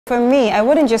For me, I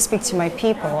wouldn't just speak to my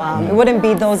people. It wouldn't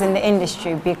be those in the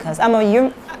industry, because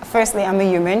firstly, I'm a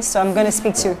human, so I'm going to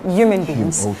speak to human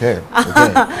beings. Okay.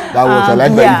 That was, I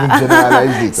like that you even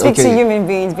generalized it. Speak to human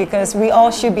beings, because we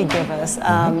all should be givers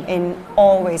in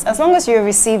all ways. As long as you're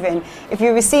receiving, if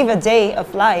you receive a day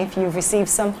of life, you've received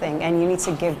something and you need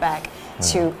to give back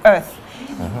to earth.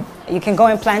 You can go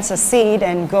and plant a seed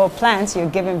and grow plants, you're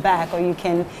giving back, or you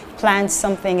can plant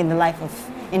something in the life of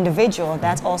individual,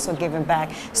 that's also giving back.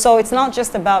 So it's not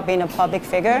just about being a public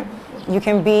figure. You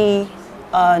can be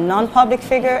a non-public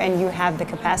figure and you have the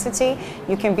capacity.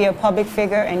 You can be a public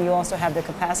figure and you also have the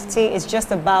capacity. It's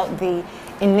just about the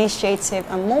initiative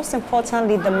and, most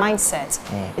importantly, the mindset.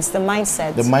 It's the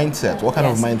mindset. The mindset. What kind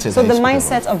of mindset? So the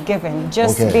mindset of giving,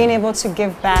 just being able to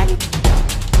give back.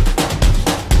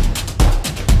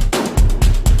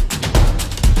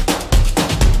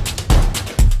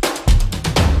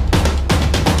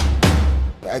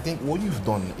 I think what you've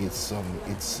done is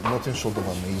it's nothing short of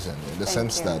amazing, in the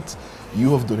sense that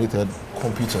you have donated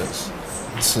computers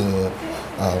to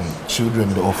children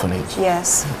in the orphanage.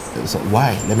 Yes. So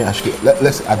why? Let me ask you.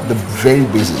 Let's at the very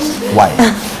basis. Why?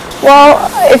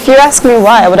 Well, if you ask me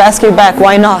why, I would ask you back,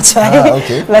 why not? Right?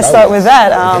 Okay. Let's start with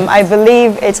that. I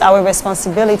believe it's our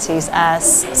responsibilities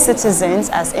as citizens,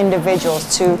 as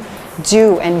individuals, to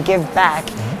do and give back.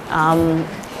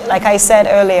 Like I said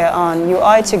earlier on, you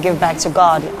are to give back to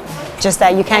God, just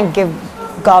that you can't give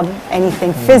God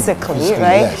anything physically,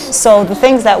 right? Yes. So the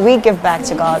things that we give back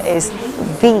to God is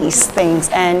these things.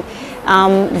 And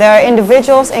there are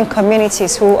individuals in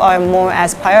communities who are more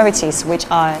as priorities, which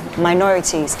are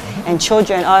minorities, and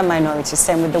children are minorities,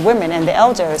 same with the women and the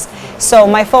elders. So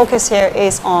my focus here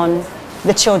is on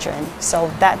the children.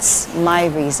 So that's my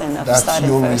reason of starting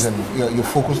first. That's your reason. You're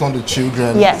focused on the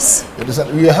children. Yes.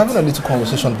 We were having a little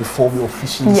conversation before we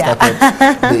officially started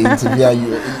the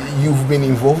interview. You've been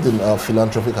involved in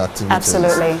philanthropic activities.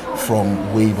 Absolutely.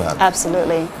 From way back.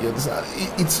 Absolutely.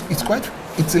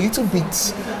 It's a little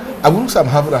bit, I wouldn't say I'm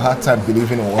having a hard time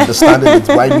believing or understanding it,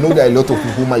 but I know there are a lot of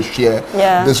people who might share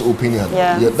this opinion.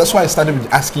 That's why I started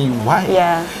with asking you why.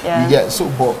 So,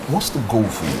 but what's the goal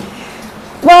for you?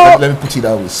 Well, let me put it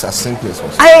out as simple as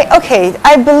possible.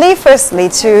 I believe firstly,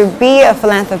 to be a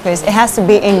philanthropist, it has to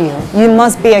be in you. You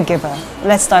must be a giver.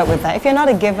 Let's start with that. If you're not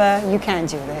a giver, you can't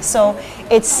do this. So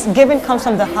giving comes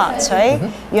from the heart, right?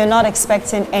 You're not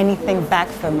expecting anything back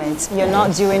from it. You're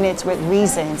not doing it with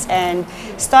reasons. And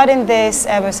starting this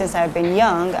ever since I've been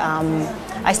young,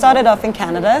 I started off in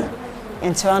Canada,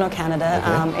 in Toronto,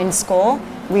 Canada, in school.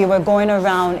 We were going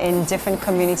around in different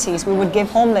communities. We would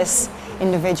give homeless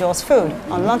individuals food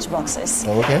on lunch boxes.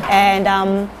 And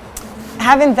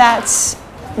having that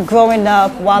growing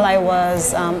up while I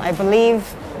was, I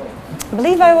believe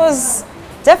I was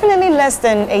definitely less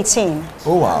than 18.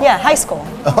 Oh wow. Yeah, high school.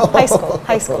 High school.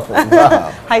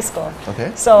 Wow. High school.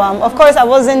 Okay. So of course I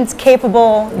wasn't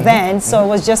capable then, so it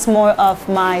was just more of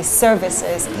my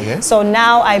services. So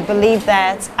now I believe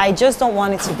that I just don't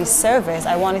want it to be service,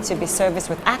 I want it to be service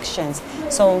with actions.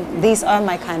 So these are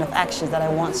my kind of actions that I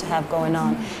want to have going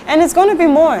on. And it's going to be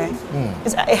more.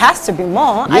 It has to be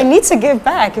more. I need to give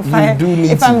back.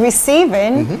 If I'm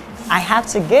receiving, I have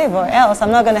to give, or else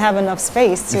I'm not going to have enough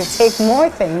space to take more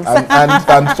things.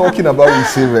 and talking about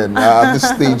receiving, at this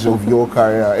stage of your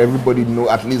career, everybody know,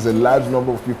 at least a large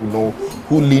number of people know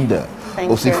who Linda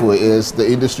Osifo is. The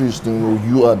industry is doing well,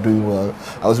 you are doing well.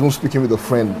 I was even speaking with a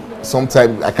friend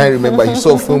sometime, I can't remember, he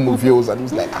saw a film of yours and he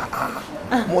was like,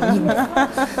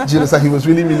 he was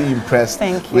really, really impressed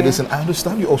with this. And I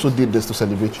understand you also did this to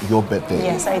celebrate your birthday.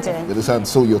 Yes, I did. You understand?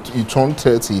 So you turned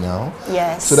 30 now.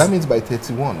 Yes. So that means by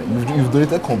 31, you've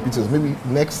donated computers. Maybe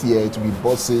next year it will be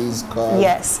buses, cars.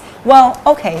 Yes. Well,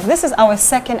 okay. This is our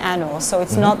second annual, so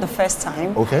it's not the first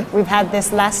time. Okay. We've had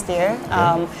this last year.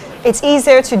 It's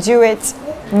easier to do it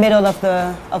middle of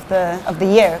the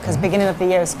year, because beginning of the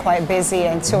year is quite busy,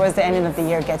 and towards the end of the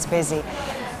year gets busy.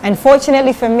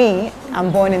 Unfortunately for me,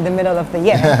 I'm born in the middle of the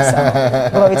year, so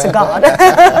glory to God.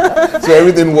 So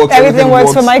everything works. Everything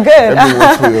works for my good. Everything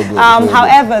works for your good.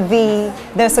 However,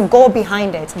 there's a goal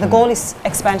behind it. The goal is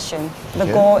expansion. The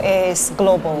goal is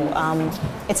global.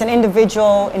 It's an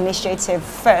individual initiative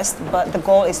first, but the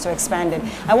goal is to expand it.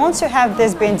 I want to have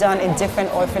this being done in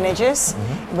different orphanages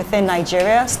within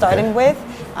Nigeria, starting with.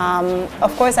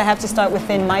 Of course, I have to start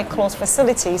within my close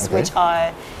facilities, which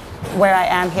are where I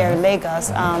am here in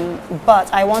Lagos,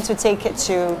 but I want to take it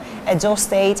to Edo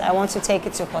State. I want to take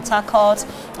it to Port Harcourt.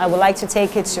 I would like to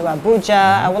take it to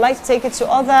Abuja. I would like to take it to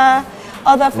other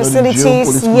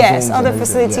facilities, yes, other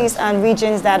facilities and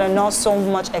regions that are not so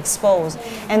much exposed.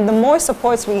 And the more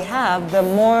supports we have, the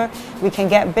more we can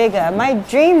get bigger. My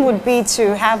dream would be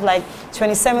to have like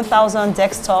 27,000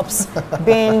 desktops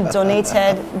being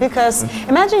donated, because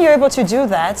imagine you're able to do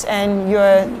that and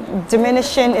you're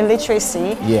diminishing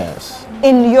illiteracy. Yes.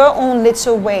 In your own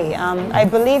little way. I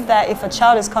believe that if a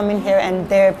child is coming here and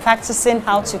they're practicing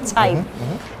how to type,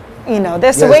 you know,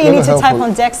 there's a way you need to type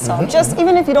on desktop. Just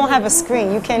even if you don't have a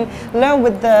screen, you can learn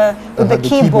with the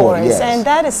keyboards, yes. and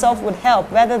that itself would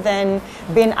help rather than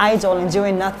being idle and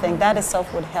doing nothing. That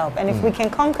itself would help. And if we can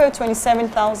conquer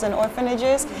 27,000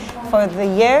 orphanages for the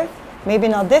year, maybe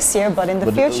not this year, but in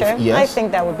the future, yes. I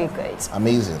think that would be great.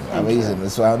 Amazing, amazing.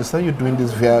 So I understand you're doing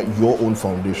this via your own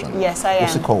foundation. Yes, I am.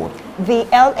 What's it called? The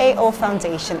LAO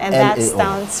Foundation, and that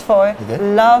stands for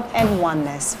Love and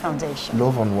Oneness Foundation.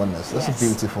 Love and Oneness. That's a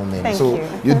beautiful name. Thank so you.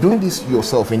 You're doing this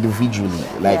yourself individually,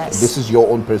 like this is your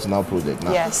own personal project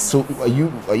now. Yes. So are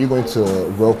you going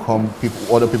to welcome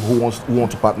people, other people who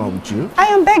want to partner with you? I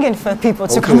am begging for people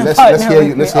to come and let's partner hear you,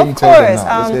 with let's me. hear you Of tell them course,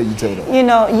 now. Let's hear you tell them. You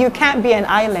know, you can't be an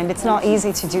island. It's not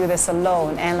easy to do this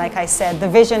alone. And like I said, the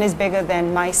vision is bigger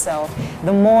than myself.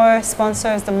 The more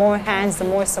sponsors, the more hands, the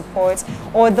more support,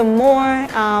 or the more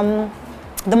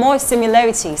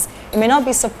similarities. It may not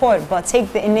be support, but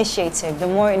take the initiative. The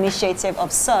more initiative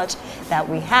of such that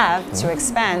we have to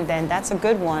expand, then that's a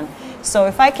good one. So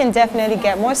if I can definitely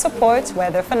get more support,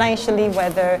 whether financially,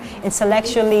 whether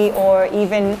intellectually, or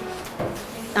even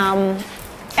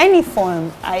any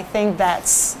form, I think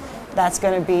that's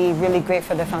going to be really great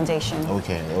for the foundation.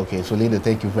 Okay. So Linda,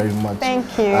 thank you very much. Thank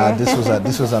you.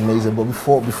 This was amazing. But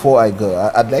before I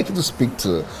go, I'd like you to speak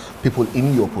to people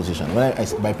in your position.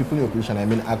 By people in your position, I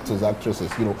mean actors,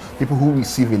 actresses. You know, people who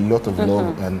receive a lot of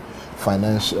love and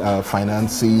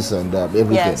finances and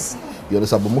everything. Yes. You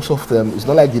understand? But most of them, it's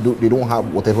not like they don't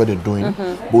have whatever they're doing.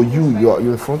 But you're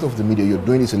in front of the media. You're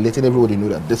doing this and letting everybody know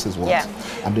that this is what. Yeah.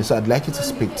 And so I'd like you to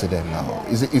speak to them now.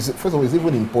 Is it first of all, is it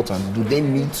even important? Do they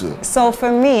need to? So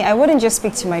for me, I wouldn't just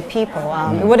speak to my people.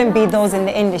 It wouldn't be those in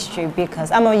the industry,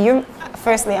 because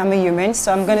firstly, I'm a human,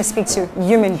 so I'm going to speak to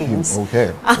human beings.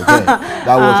 Okay. That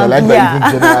was, I like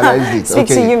that you generalized it. Speak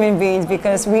to human beings,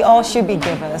 because we all should be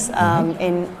givers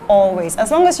in all ways.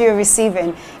 As long as you're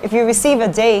receiving, if you receive a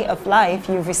day of life,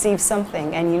 you've received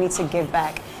something and you need to give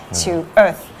back to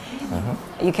earth.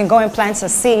 You can go and plant a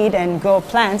seed and go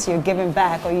plant, you're giving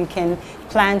back, or you can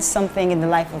plant something in the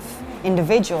life of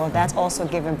individual, that's also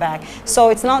giving back. So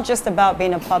it's not just about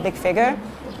being a public figure.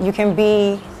 You can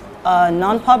be a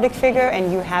non-public figure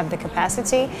and you have the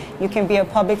capacity. You can be a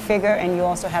public figure and you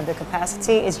also have the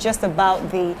capacity. It's just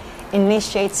about the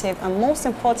initiative and most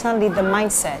importantly the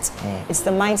mindset. It's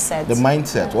the mindset. The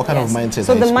mindset. What kind of mindset?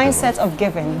 So the mindset of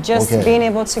giving, just being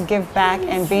able to give back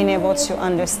and being able to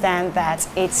understand that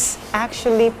it's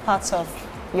actually part of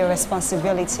your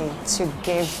responsibility to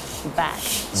give back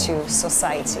to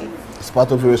society. It's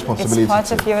part of your responsibility. It's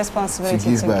part of your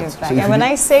responsibility to give back. So and when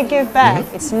I say give back,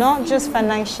 it's not just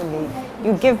financially.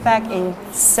 You give back in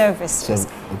services,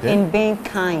 in being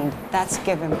kind. That's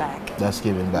giving back. That's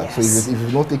giving back. Yes. So if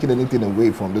you've not taken anything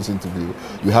away from this interview,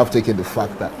 you have taken the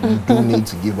fact that you do need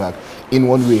to give back in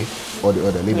one way or the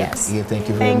other. Linda, yes. thank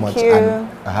you very much. You. And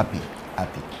a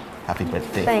happy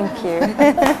birthday. Thank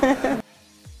you.